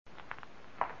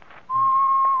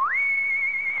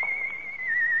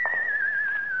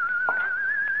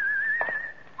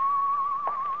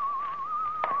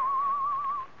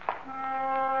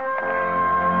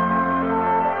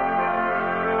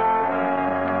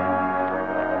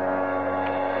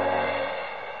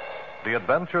The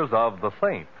Adventures of the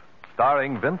Saint,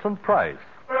 starring Vincent Price.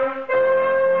 The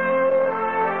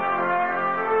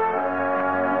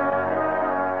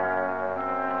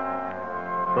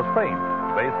Saint,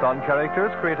 based on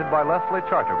characters created by Leslie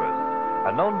Charteris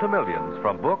and known to millions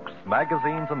from books,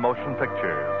 magazines, and motion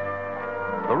pictures.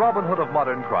 The Robin Hood of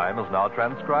modern crime is now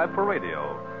transcribed for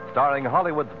radio, starring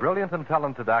Hollywood's brilliant and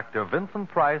talented actor Vincent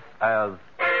Price as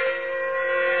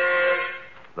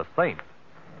the Saint.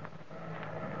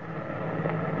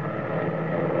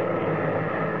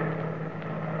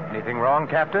 Anything wrong,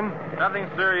 Captain? Nothing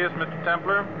serious, Mr.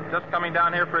 Templar. Just coming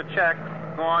down here for a check.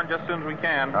 Go on just as soon as we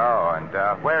can. Oh, and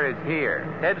where is here?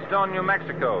 Headstone, New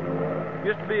Mexico.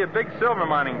 Used to be a big silver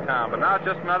mining town, but now it's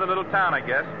just another little town, I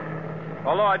guess.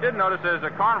 Although I did notice there's a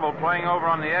carnival playing over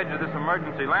on the edge of this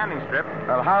emergency landing strip.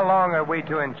 Well, how long are we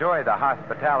to enjoy the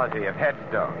hospitality of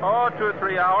Headstone? Oh, 2 or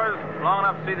 3 hours. Long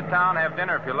enough to see the town, have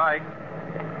dinner if you like.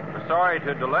 We're sorry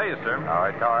to delay you, sir. Oh,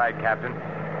 it's all right, Captain.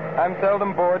 I'm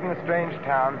seldom bored in a strange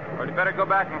town. Well, you better go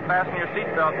back and fasten your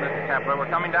seatbelt, Mr. Templar. We're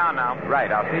coming down now.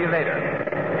 Right, I'll see you later.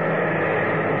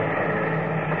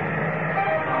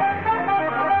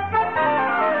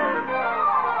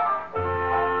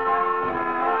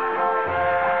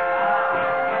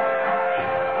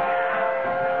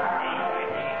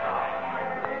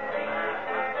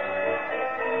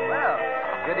 Well,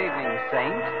 good evening,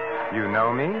 Saint. You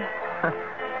know me?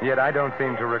 Yet I don't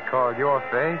seem to recall your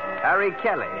face. Harry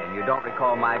Kelly, and you don't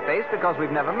recall my face because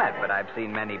we've never met, but I've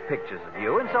seen many pictures of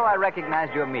you, and so I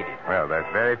recognized you immediately. Well, that's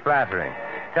very flattering.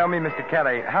 Tell me, Mr.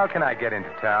 Kelly, how can I get into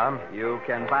town? You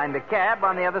can find a cab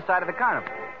on the other side of the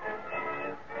carnival.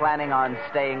 Planning on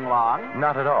staying long?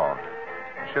 Not at all.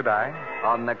 Should I?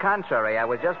 On the contrary, I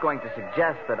was just going to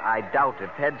suggest that I doubt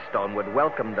if Headstone would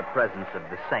welcome the presence of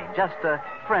the Saint. Just a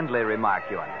friendly remark,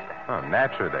 you understand. Oh,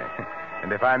 naturally.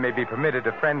 And if I may be permitted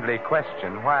a friendly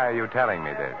question, why are you telling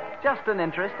me this? Just an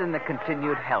interest in the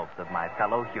continued health of my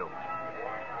fellow humans.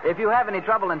 If you have any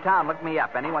trouble in town, look me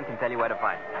up. Anyone can tell you where to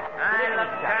find me.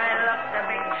 Look, the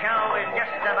big show is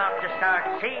just about to start.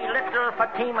 See little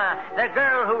Fatima, the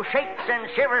girl who shakes and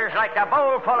shivers like a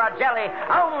bowl full of jelly.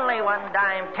 Only 1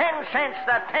 dime, 10 cents,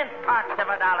 the 10th part of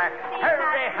 $1.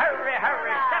 Hurry, hurry,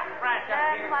 hurry. Step right up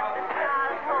Learn here. what the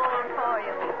stars hold for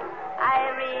you.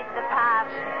 I read the past,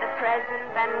 the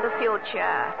present, and the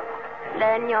future.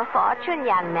 Learn your fortune,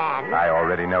 young man. I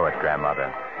already know it,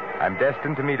 Grandmother. I'm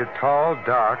destined to meet a tall,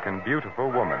 dark, and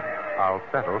beautiful woman. I'll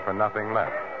settle for nothing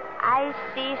less. I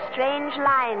see strange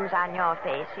lines on your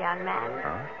face, young man.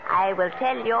 Huh? I will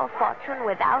tell your fortune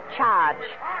without charge.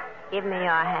 Give me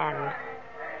your hand.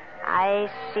 I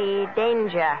see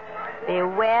danger.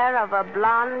 Beware of a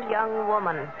blonde young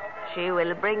woman. She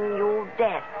will bring you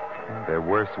death. There are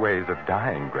worse ways of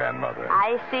dying, Grandmother.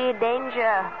 I see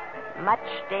danger, much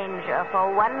danger,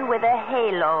 for one with a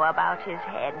halo about his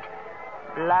head.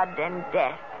 Blood and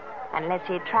death. Unless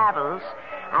he travels,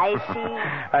 I see...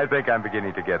 I think I'm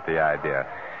beginning to get the idea.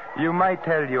 You might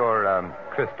tell your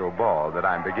crystal ball that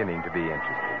I'm beginning to be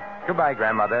interested. Goodbye,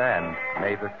 Grandmother, and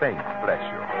may the saints bless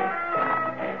you.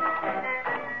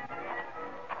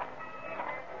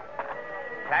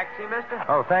 Taxi, mister?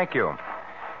 Oh, thank you.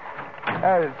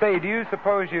 Say, do you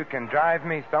suppose you can drive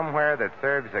me somewhere that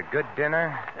serves a good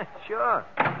dinner? Sure.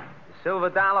 The Silver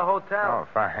Dollar Hotel. Oh,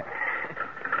 fine.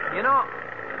 You know,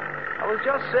 I was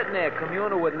just sitting there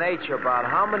communing with nature about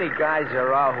how many guys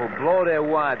there are who blow their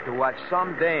wad to watch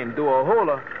some dame do a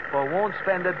hula but won't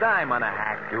spend a dime on a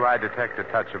hack. Do I detect a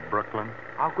touch of Brooklyn?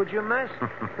 How could you miss?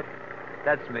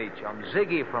 That's me, chum.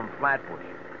 Ziggy from Flatbush.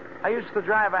 I used to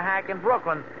drive a hack in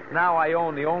Brooklyn. Now I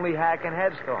own the only hack in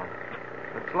Headstone.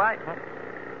 It's life, huh?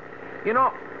 You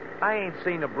know, I ain't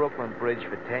seen a Brooklyn Bridge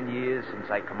for 10 years since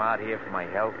I come out here for my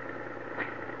health.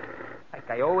 Like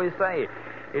I always say,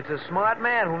 it's a smart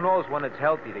man who knows when it's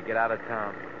healthy to get out of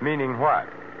town. Meaning what?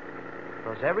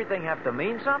 Does everything have to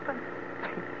mean something?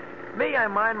 Me, I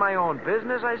mind my own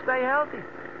business. I stay healthy.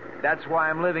 That's why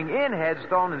I'm living in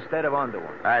Headstone instead of under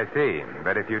one. I see.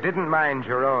 But if you didn't mind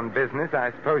your own business,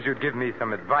 I suppose you'd give me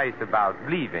some advice about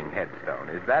leaving Headstone.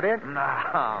 Is that it?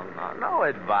 No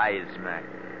advice, Mac.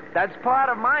 That's part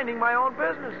of minding my own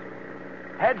business.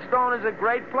 Headstone is a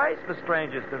great place for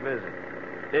strangers to visit,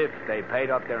 if they paid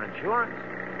up their insurance.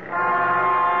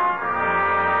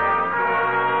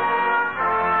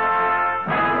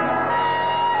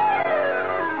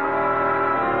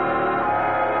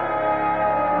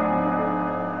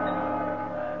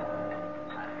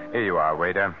 Here you are,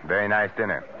 waiter. Very nice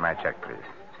dinner. My check, please.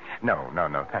 No,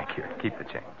 thank you. Keep the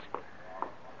change.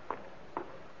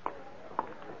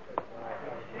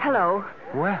 Hello.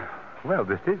 Well, Well,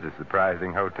 this is a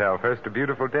surprising hotel. First a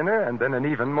beautiful dinner, and then an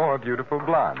even more beautiful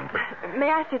blonde. May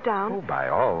I sit down? Oh, by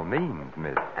all means,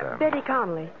 Miss... Betty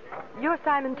Connolly. You're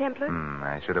Simon Templar?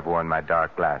 I should have worn my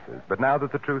dark glasses. But now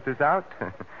that the truth is out,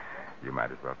 you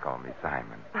might as well call me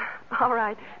Simon. All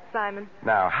right, Simon.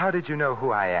 Now, how did you know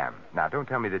who I am? Now, don't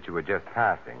tell me that you were just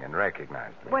passing and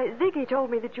recognized me. Why, Ziggy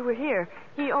told me that you were here.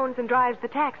 He owns and drives the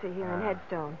taxi here in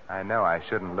Headstone. I know I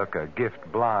shouldn't look a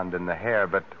gift blonde in the hair,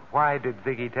 but why did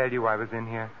Ziggy tell you I was in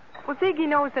here? Well, Ziggy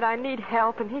knows that I need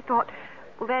help, and he thought,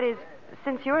 well, that is,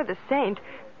 since you're the saint,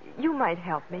 you might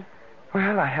help me.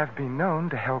 Well, I have been known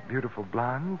to help beautiful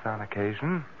blondes on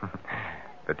occasion.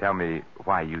 But tell me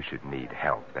why you should need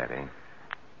help, Betty.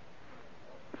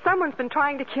 Someone's been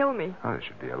trying to kill me. Oh, there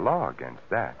should be a law against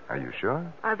that. Are you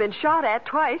sure? I've been shot at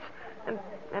twice,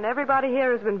 and everybody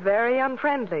here has been very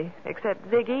unfriendly,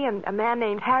 except Ziggy and a man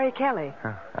named Harry Kelly.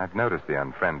 I've noticed the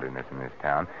unfriendliness in this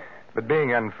town. But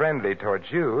being unfriendly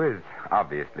towards you is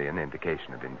obviously an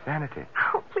indication of insanity.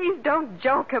 Oh, please don't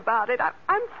joke about it.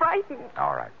 I'm frightened.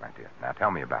 All right, my dear. Now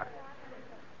tell me about it.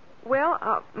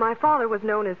 Well, my father was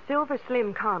known as Silver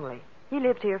Slim Connolly. He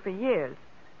lived here for years,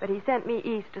 but he sent me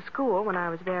east to school when I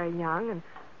was very young, and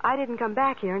I didn't come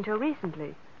back here until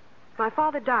recently. My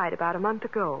father died about a month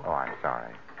ago. Oh, I'm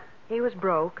sorry. He was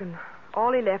broke, and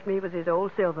all he left me was his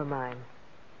old silver mine.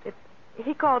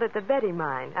 He called it the Betty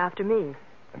Mine, after me.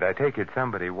 And I take it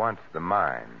somebody wants the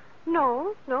mine.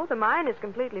 No, the mine is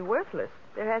completely worthless.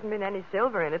 There hasn't been any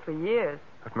silver in it for years.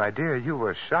 But, my dear, you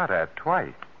were shot at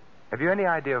twice. Have you any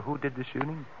idea who did the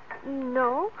shooting?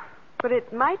 No, but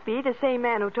it might be the same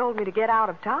man who told me to get out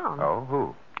of town. Oh,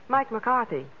 who? Mike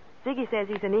McCarthy. Ziggy says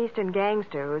he's an eastern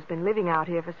gangster who's been living out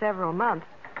here for several months.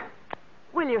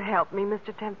 Will you help me,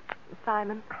 Mr.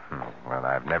 Simon? Well,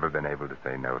 I've never been able to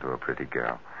say no to a pretty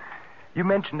girl. You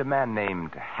mentioned a man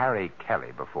named Harry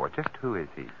Kelly before. Just who is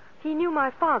he? He knew my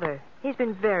father. He's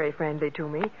been very friendly to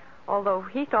me, although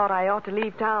he thought I ought to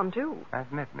leave town, too.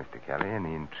 I've met Mr. Kelly, and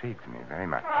he intrigues me very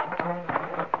much.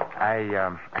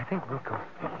 I think we'll go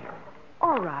see him.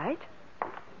 All right.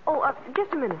 Oh,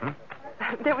 just a minute.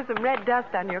 There was some red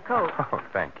dust on your coat. Oh,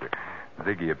 thank you.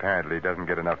 Ziggy apparently doesn't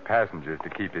get enough passengers to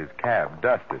keep his cab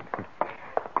dusted.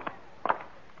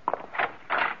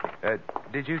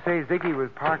 Did you say Ziggy was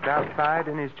parked outside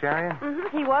in his chariot?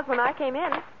 Mm-hmm. He was when I came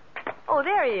in. Oh,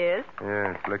 there he is.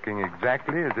 Yes, looking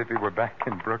exactly as if he were back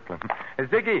in Brooklyn.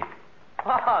 Ziggy!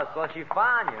 Oh, so she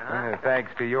found you, huh?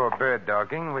 Thanks to your bird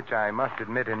dogging, which I must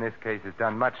admit in this case has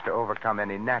done much to overcome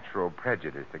any natural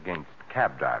prejudice against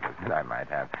cab drivers that I might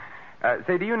have.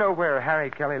 Say, do you know where Harry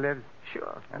Kelly lives?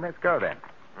 Sure. Well, let's go then.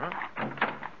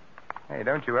 Hey,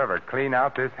 don't you ever clean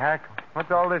out this hack?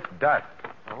 What's all this dust?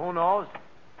 Well, who knows?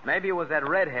 Maybe it was that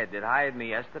redhead that hired me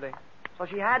yesterday. So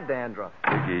she had dandruff.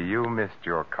 Ziggy, you missed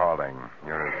your calling.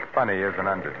 You're as funny as an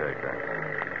undertaker.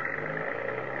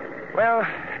 Well,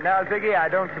 now, Ziggy, I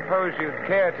don't suppose you'd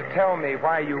care to tell me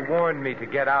why you warned me to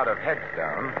get out of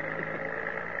Headstone.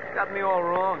 Got me all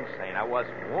wrong, Saint. I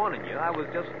wasn't warning you. I was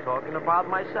just talking about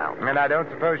myself. And I don't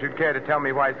suppose you'd care to tell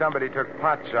me why somebody took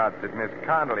pot shots at Miss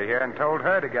Connolly here and told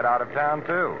her to get out of town,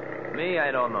 too. Me,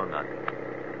 I don't know nothing.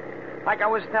 Like I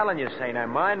was telling you, Saint, I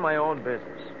mind my own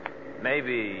business.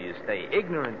 Maybe you stay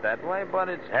ignorant that way, but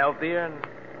it's healthier, and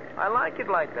I like it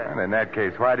like that. Well, in that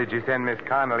case, why did you send Miss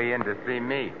Connolly in to see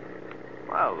me?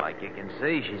 Well, like you can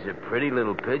see, she's a pretty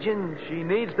little pigeon. She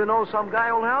needs to know some guy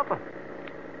who'll help her.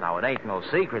 Now, it ain't no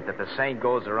secret that the saint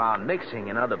goes around mixing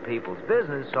in other people's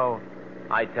business, so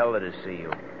I tell her to see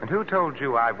you. And who told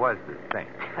you I was the saint?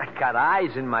 I got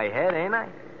eyes in my head, ain't I?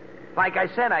 Like I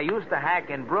said, I used to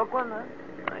hack in Brooklyn.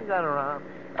 I got around.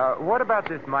 What about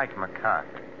this Mike McCarthy?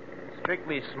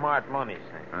 Strictly smart money,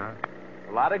 Saint. Huh?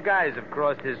 A lot of guys have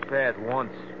crossed his path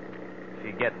once, if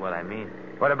you get what I mean.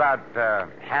 What about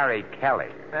Harry Kelly?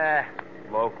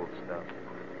 Local stuff.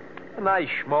 A nice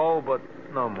schmo, but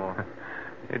no more.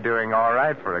 You're doing all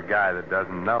right for a guy that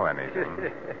doesn't know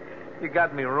anything. You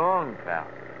got me wrong, pal.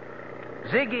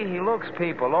 Ziggy, he looks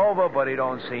people over, but he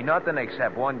don't see nothing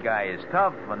except one guy is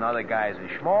tough, another guy is a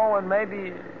schmo, and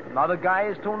maybe another guy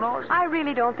is too nosy. I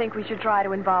really don't think we should try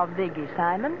to involve Ziggy,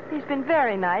 Simon. He's been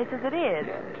very nice as it is.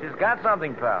 Yeah, she's got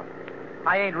something, pal.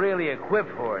 I ain't really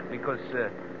equipped for it because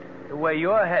the way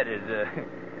you're headed,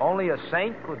 only a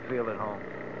saint could feel at home.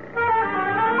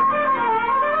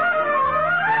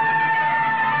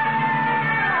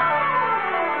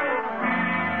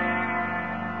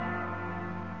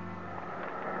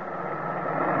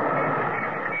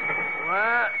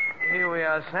 Well, here we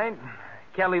are, Saint.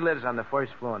 Kelly lives on the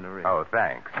first floor in the Ritz. Oh,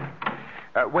 thanks.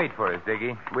 Wait for us,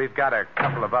 Ziggy. We've got a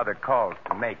couple of other calls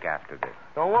to make after this.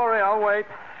 Don't worry, I'll wait.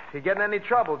 If you get in any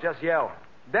trouble, just yell.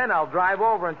 Then I'll drive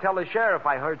over and tell the sheriff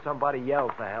I heard somebody yell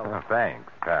for help. Oh,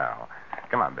 thanks, pal.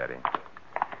 Come on, Betty.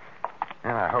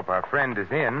 Well, I hope our friend is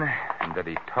in and that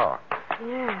he talks.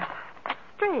 Yeah.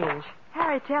 Strange.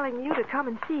 Harry telling you to come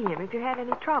and see him if you had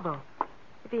any trouble.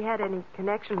 If he had any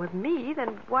connection with me,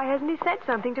 then why hasn't he said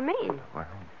something to me? Well, it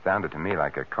sounded to me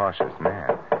like a cautious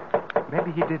man.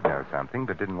 Maybe he did know something,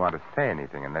 but didn't want to say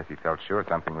anything unless he felt sure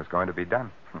something was going to be done.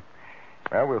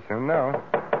 Well, we'll soon know.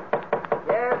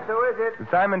 Yes, who is it?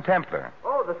 Simon Templar.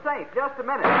 Oh, the Saint. Just a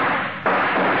minute.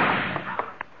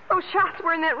 Those shots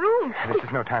were in that room. This is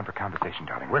no time for conversation,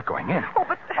 darling. We're going in. Oh,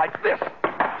 but... Like this.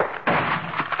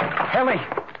 Kelly.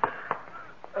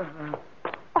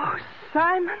 Oh,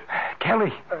 Simon.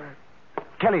 Kelly.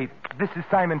 Kelly, this is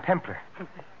Simon Templar.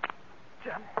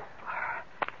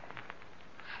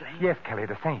 Saint? Yes, Kelly,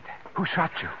 the Saint. Who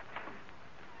shot you?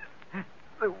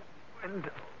 The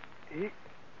window. Saint.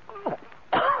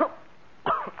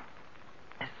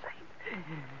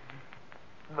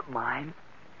 The mine.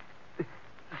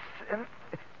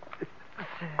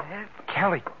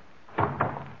 Kelly.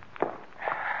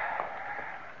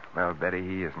 Well, Betty,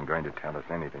 he isn't going to tell us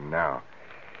anything now.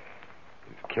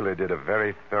 His killer did a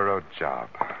very thorough job.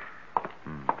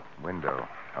 Window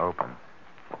open.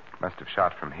 Must have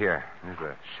shot from here. There's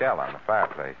a shell on the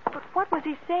fireplace. But what was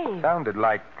he saying? Sounded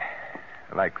like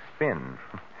sin.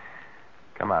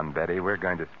 Come on, Betty. We're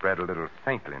going to spread a little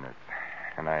saintliness.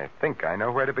 And I think I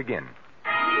know where to begin.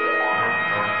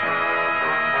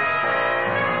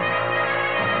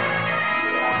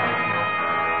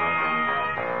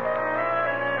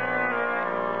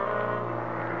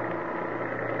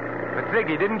 But,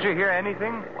 Ziggy, didn't you hear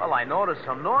anything? Well, I noticed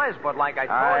some noise, but like I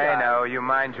told you... I know. You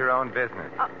mind your own business.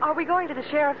 Are we going to the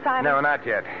sheriff, Simon? No, not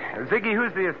yet. Ziggy,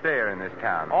 who's the astayer in this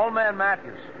town? Old man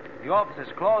Matthews. The office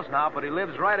is closed now, but he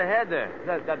lives right ahead there.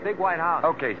 That big white house.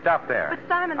 Okay, stop there. But,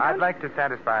 Simon, I'd don't- like to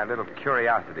satisfy a little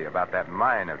curiosity about that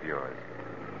mine of yours.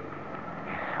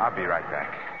 I'll be right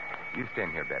back. You stay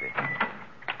in here, Betty.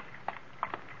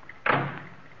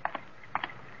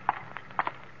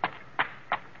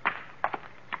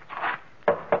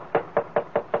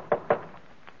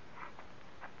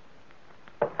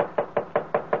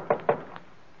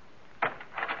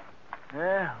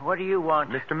 What do you want?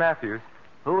 Mr. Matthews,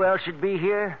 Who else should be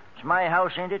here? It's my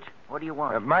house, ain't it? What do you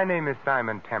want? my name is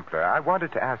Simon Templar. I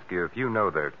wanted to ask you if you know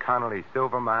the Connolly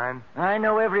Silver Mine. I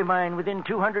know every mine within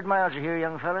 200 miles of here,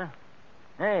 young fella.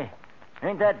 Hey,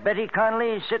 ain't that Betty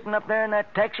Connolly sitting up there in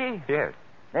that taxi? Yes.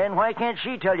 Then why can't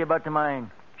she tell you about the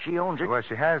mine? She owns it. Well,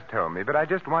 she has told me, but I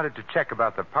just wanted to check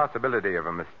about the possibility of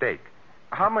a mistake.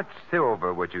 How much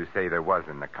silver would you say there was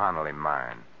in the Connolly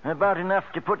mine? About enough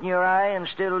to put in your eye and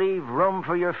still leave room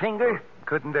for your finger?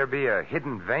 Couldn't there be a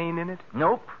hidden vein in it?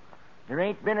 Nope. There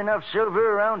ain't been enough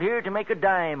silver around here to make a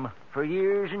dime for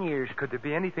years and years. Could there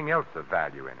be anything else of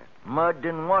value in it? Mud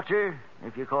and water,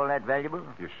 if you call that valuable.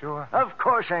 You sure? Of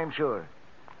course I'm sure.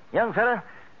 Young fella,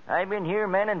 I've been here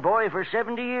man and boy for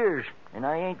 70 years, and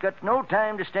I ain't got no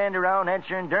time to stand around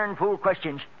answering darn fool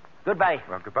questions. Goodbye.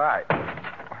 Well, goodbye.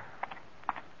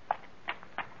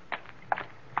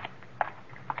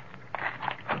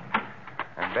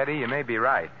 And Betty, you may be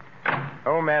right.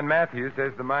 Old man Matthews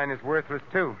says the mine is worthless,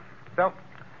 too. So,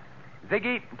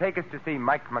 Ziggy, take us to see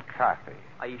Mike McCarthy.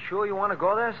 Are you sure you want to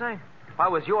go there, Saint? If I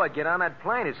was you, I'd get on that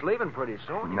plane. It's leaving pretty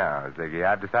soon. No, Ziggy,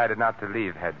 I've decided not to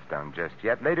leave Headstone just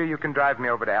yet. Later you can drive me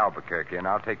over to Albuquerque, and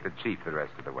I'll take the chief the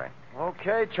rest of the way.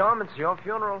 Okay, chum, it's your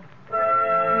funeral.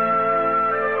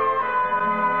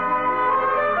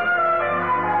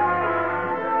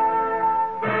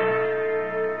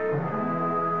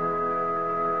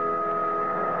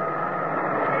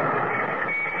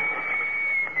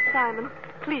 Simon,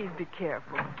 please be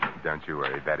careful. Don't you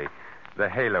worry, Betty. The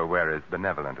Halo Wearers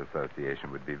Benevolent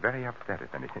Association would be very upset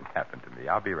if anything happened to me.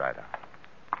 I'll be right out.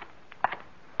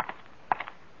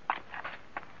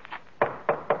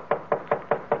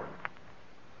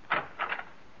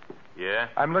 Yeah?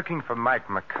 I'm looking for Mike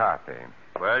McCarthy.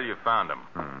 Well, you found him.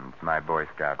 It's my Boy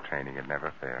Scout training. It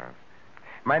never fails.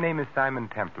 My name is Simon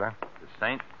Templar. The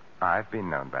Saint? I've been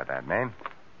known by that name.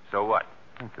 So what?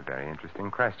 That's a very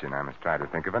interesting question. I must try to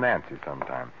think of an answer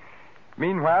sometime.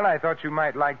 Meanwhile, I thought you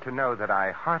might like to know that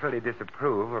I heartily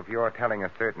disapprove of your telling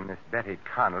a certain Miss Betty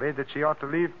Connolly that she ought to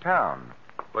leave town.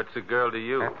 What's a girl to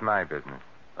you? That's my business.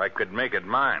 I could make it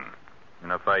mine.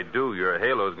 And if I do, your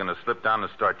halo's going to slip down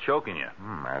and start choking you.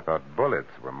 I thought bullets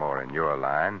were more in your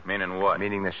line. Meaning what?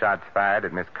 Meaning the shots fired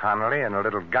at Miss Connolly and a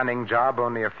little gunning job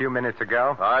only a few minutes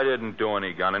ago. I didn't do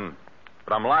any gunning.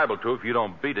 But I'm liable to if you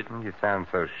don't beat it. You sound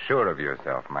so sure of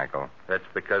yourself, Michael. That's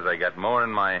because I got more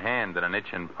in my hand than an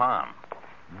itching palm.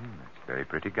 That's a very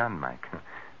pretty gun, Mike.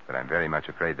 But I'm very much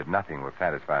afraid that nothing will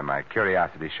satisfy my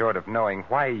curiosity short of knowing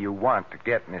why you want to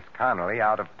get Miss Connolly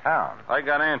out of town. I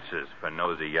got answers for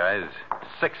nosy guys.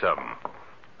 6 of them.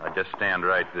 Now just stand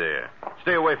right there.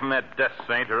 Stay away from that desk,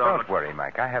 Saint, or I'll... Don't worry,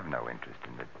 Mike. I have no interest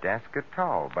in the desk at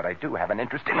all, but I do have an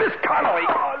interest in Miss Connolly.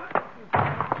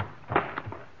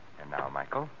 And now,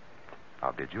 Michael,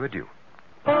 I'll bid you adieu.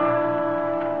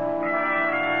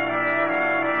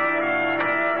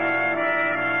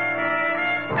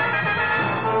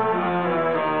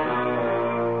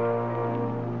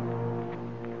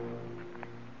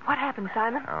 What happened,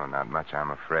 Simon? Oh, not much,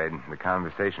 I'm afraid. The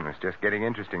conversation was just getting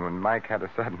interesting when Mike had a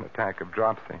sudden attack of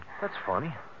dropsy. That's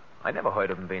funny. I never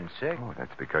heard of him being sick. Oh,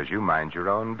 that's because you mind your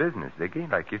own business, Ziggy,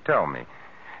 like you told me.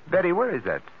 Betty, where is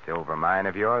that silver mine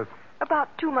of yours? About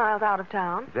 2 miles out of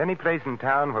town. Is there any place in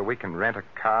town where we can rent a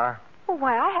car? Oh,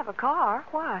 why, I have a car.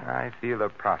 Why? I feel a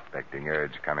prospecting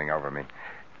urge coming over me.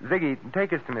 Ziggy,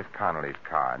 take us to Miss Connolly's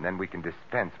car, and then we can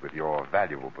dispense with your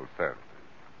valuable service.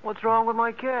 What's wrong with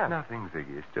my car? Nothing,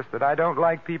 Ziggy. It's just that I don't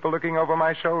like people looking over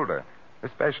my shoulder,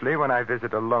 especially when I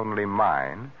visit a lonely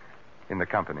mine in the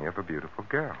company of a beautiful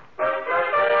girl.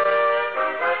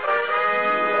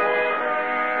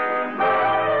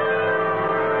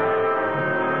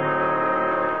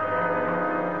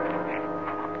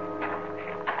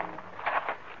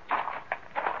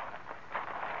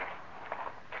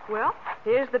 Well,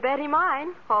 here's the Betty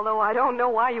mine, although I don't know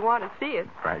why you want to see it.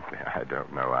 Frankly, I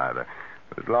don't know either.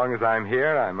 But as long as I'm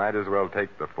here, I might as well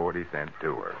take the 40-cent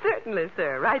tour. Certainly,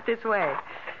 sir. Right this way.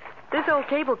 This old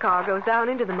cable car goes down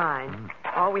into the mine.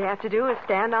 All we have to do is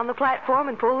stand on the platform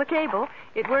and pull the cable.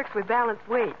 It works with balanced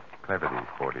weight. Clever, these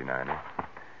 49ers.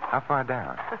 How far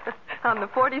down? On the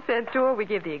 40-cent tour, we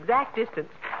give the exact distance.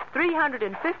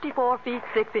 354 feet,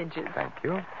 6 inches. Thank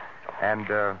you. And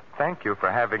thank you for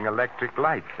having electric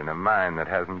lights in a mine that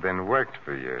hasn't been worked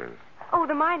for years. Oh,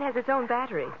 the mine has its own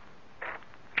battery.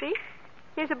 See?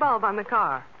 Here's a bulb on the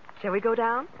car. Shall we go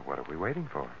down? What are we waiting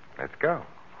for? Let's go.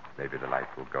 Maybe the lights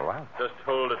will go out. Just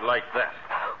hold it like that.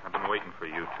 I've been waiting for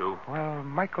you two. Well,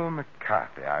 Michael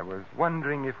McCarthy, I was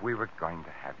wondering if we were going to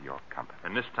have your company.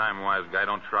 And this time, wise guy,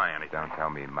 don't try anything. Don't tell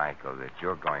me, Michael, that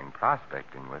you're going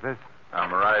prospecting with us.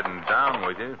 I'm riding down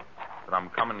with you, but I'm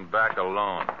coming back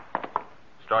alone.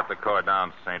 Start the car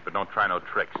down, Saint, but don't try no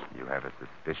tricks. You have a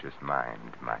suspicious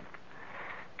mind, Mike.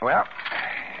 Well,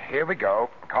 here we go.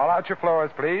 Call out your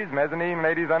floors, please. Mezzanine,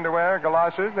 ladies' underwear,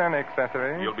 galoshes, and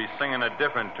accessories. You'll be singing a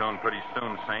different tune pretty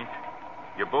soon, Saint.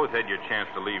 You both had your chance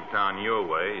to leave town your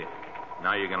way.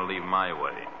 Now you're going to leave my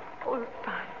way. Oh,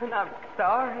 Simon, I'm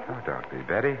sorry. Oh, don't be,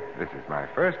 Betty. This is my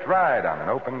first ride on an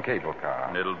open cable car.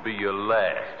 And it'll be your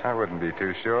last. I wouldn't be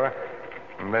too sure.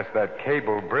 Unless that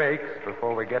cable breaks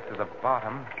before we get to the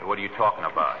bottom. What are you talking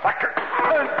about? Sucker!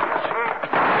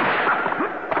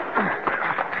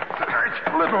 It's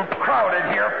a little crowded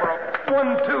here for a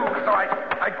 1-2, so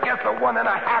I guess a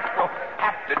 1.5 will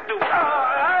have to do.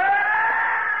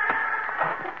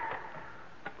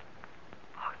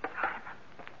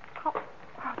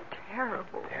 How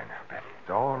terrible. There now, Betty. It's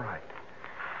all right.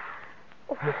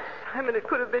 Oh, but Simon, it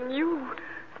could have been you.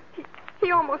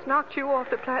 He almost knocked you off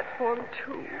the platform,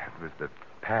 too. It was the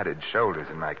padded shoulders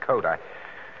in my coat.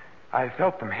 I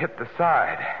felt them hit the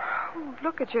side. Oh,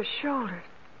 look at your shoulders.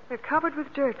 They're covered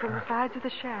with dirt from the sides of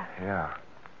the shaft. Yeah.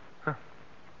 Huh.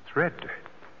 It's red dirt.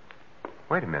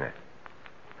 Wait a minute.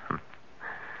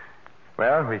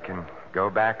 Well, we can go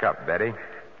back up, Betty.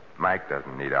 Mike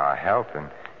doesn't need our help, and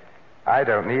I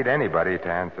don't need anybody to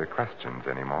answer questions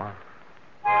anymore.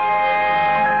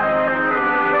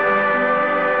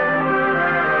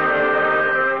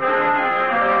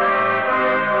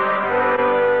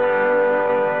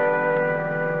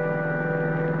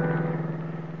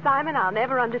 Simon, I'll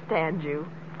never understand you.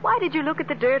 Why did you look at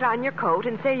the dirt on your coat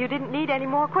and say you didn't need any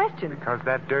more questions? Because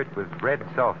that dirt was red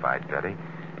sulfide, Betty.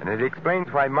 And it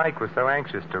explains why Mike was so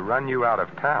anxious to run you out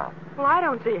of town. Well, I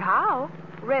don't see how.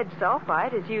 Red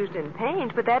sulfide is used in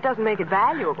paint, but that doesn't make it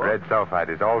valuable. Red sulfide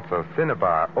is also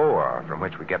cinnabar ore, from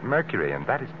which we get mercury, and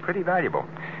that is pretty valuable.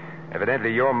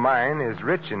 Evidently, your mine is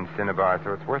rich in cinnabar,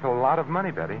 so it's worth a lot of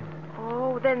money, Betty.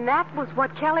 Oh, then that was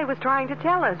what Kelly was trying to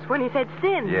tell us when he said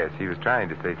sin. Yes, he was trying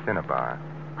to say cinnabar.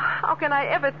 How can I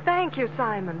ever thank you,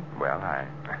 Simon? Well, I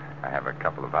have a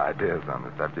couple of ideas on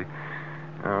the subject.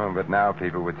 Oh, but now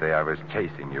people would say I was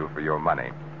chasing you for your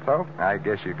money. So I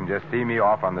guess you can just see me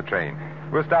off on the train.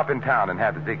 We'll stop in town and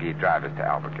have Ziggy drive us to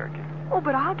Albuquerque. Oh,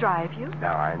 but I'll drive you. No,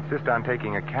 I insist on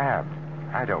taking a cab.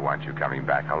 I don't want you coming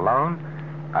back alone.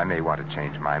 I may want to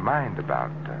change my mind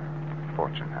about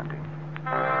fortune hunting.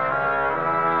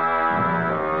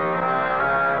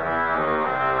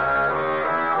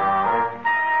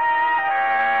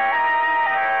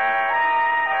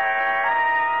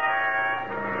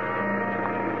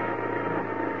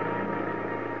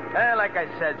 like I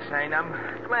said, Saint, I'm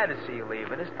glad to see you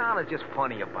leaving. This town is just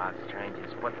funny about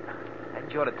strangers. But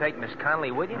hadn't you ought to take Miss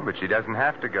Conley with you? But she doesn't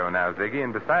have to go now, Ziggy,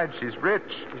 and besides, she's rich.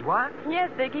 She's what?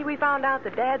 Yes, Ziggy, we found out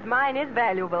that Dad's mine is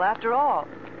valuable after all.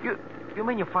 You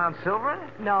mean you found silver in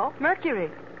it? No,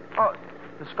 mercury. Oh,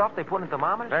 the stuff they put in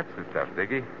thermometers? That's the stuff,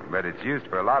 Ziggy. But it's used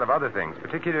for a lot of other things,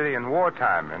 particularly in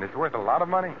wartime, and it's worth a lot of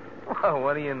money. Well,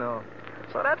 what do you know?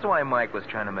 So that's why Mike was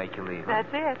trying to make you leave, huh?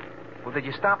 That's it. Well, did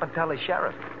you stop and tell the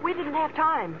sheriff? We didn't have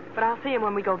time, but I'll see him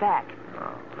when we go back. Oh,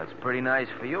 well, that's pretty nice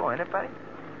for you, ain't it, Betty?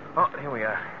 Oh, here we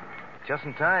are. Just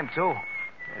in time, too.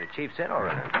 Yeah, the chief's in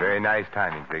already. Very nice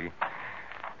timing, Ziggy.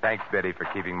 Thanks, Betty, for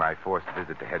keeping my forced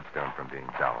visit to Headstone from being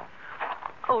dull.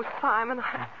 Oh, Simon,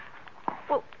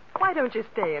 well, why don't you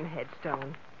stay in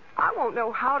Headstone? I won't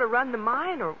know how to run the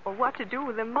mine or what to do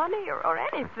with the money or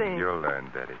anything. You'll learn,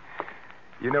 Betty.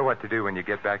 You know what to do when you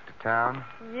get back to town?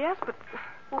 Yes, but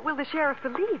will the sheriff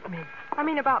believe me? I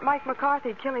mean, about Mike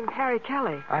McCarthy killing Harry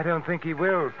Kelly. I don't think he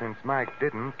will, since Mike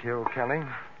didn't kill Kelly.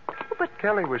 But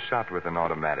Kelly was shot with an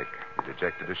automatic. It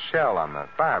ejected a shell on the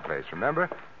fireplace, remember?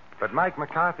 But Mike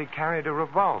McCarthy carried a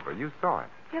revolver. You saw it.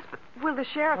 Yes, but will the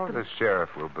sheriff... Oh, the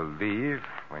sheriff will believe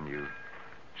when you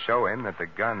show him that the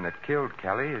gun that killed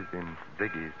Kelly is in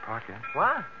Ziggy's pocket.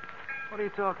 What? What are you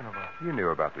talking about? You knew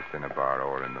about the cinnabar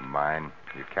ore in the mine.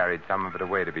 You carried some of it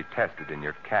away to be tested in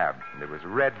your cab. And there was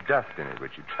red dust in it,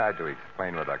 which you tried to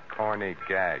explain with a corny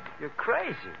gag. You're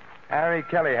crazy. Harry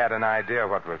Kelly had an idea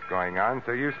what was going on,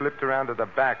 so you slipped around to the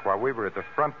back while we were at the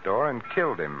front door and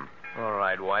killed him. All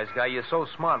right, wise guy, you're so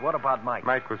smart. What about Mike?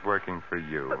 Mike was working for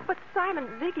you. But Simon,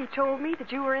 Ziggy told me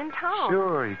that you were in town.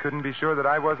 Sure, he couldn't be sure that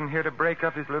I wasn't here to break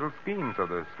up his little scheme, so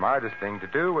the smartest thing to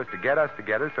do was to get us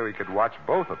together so he could watch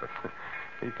both of us.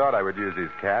 He thought I would use his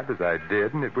cab, as I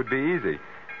did, and it would be easy.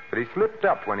 But he slipped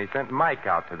up when he sent Mike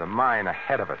out to the mine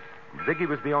ahead of us. Ziggy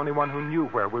was the only one who knew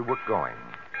where we were going.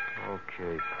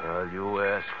 Okay, pal, you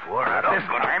asked for it. This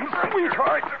time,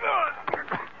 sweetheart.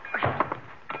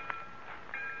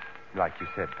 Like you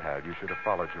said, pal, you should have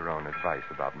followed your own advice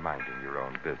about minding your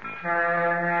own business.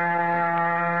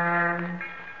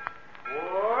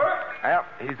 Well,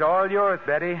 he's all yours,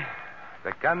 Betty.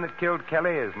 The gun that killed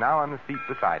Kelly is now on the seat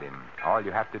beside him. All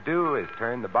you have to do is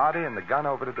turn the body and the gun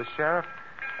over to the sheriff,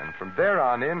 and from there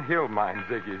on in, he'll mind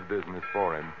Ziggy's business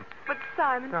for him. But,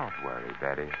 Simon... Don't worry,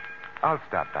 Betty. I'll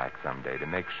stop back someday to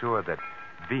make sure that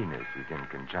Venus is in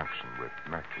conjunction with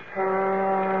Mercury.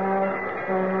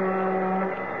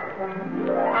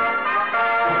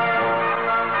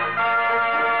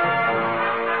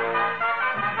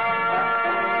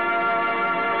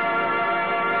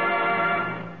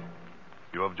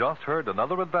 You have just heard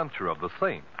another adventure of the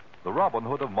Saint, the Robin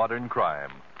Hood of modern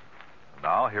crime.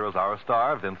 Now, here is our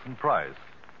star, Vincent Price.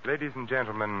 Ladies and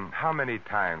gentlemen, how many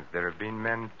times there have been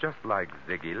men just like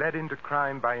Ziggy, led into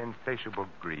crime by insatiable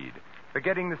greed,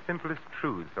 forgetting the simplest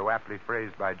truths so aptly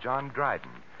phrased by John Dryden.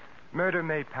 Murder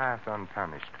may pass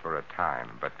unpunished for a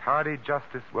time, but tardy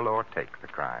justice will o'ertake the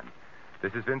crime.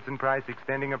 This is Vincent Price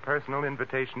extending a personal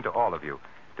invitation to all of you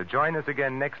to join us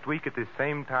again next week at this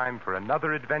same time for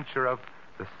another adventure of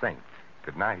the Saint.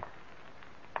 Good night.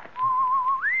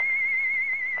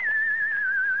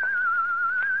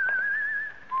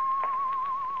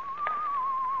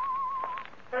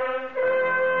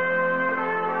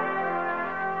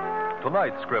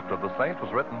 Tonight's script of The Saint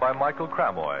was written by Michael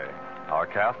Cramoy. Our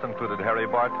cast included Harry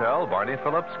Bartell, Barney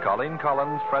Phillips, Colleen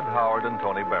Collins, Fred Howard, and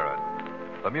Tony Barrett.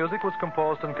 The music was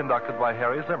composed and conducted by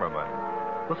Harry Zimmerman.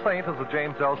 The Saint is a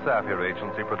James L. Safier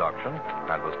Agency production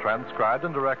and was transcribed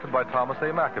and directed by Thomas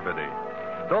A. McAvity.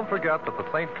 Don't forget that the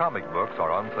Saint comic books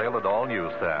are on sale at all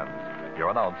newsstands. Your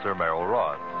announcer, Merrill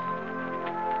Ross.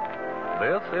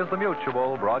 This is the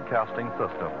Mutual Broadcasting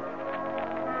System.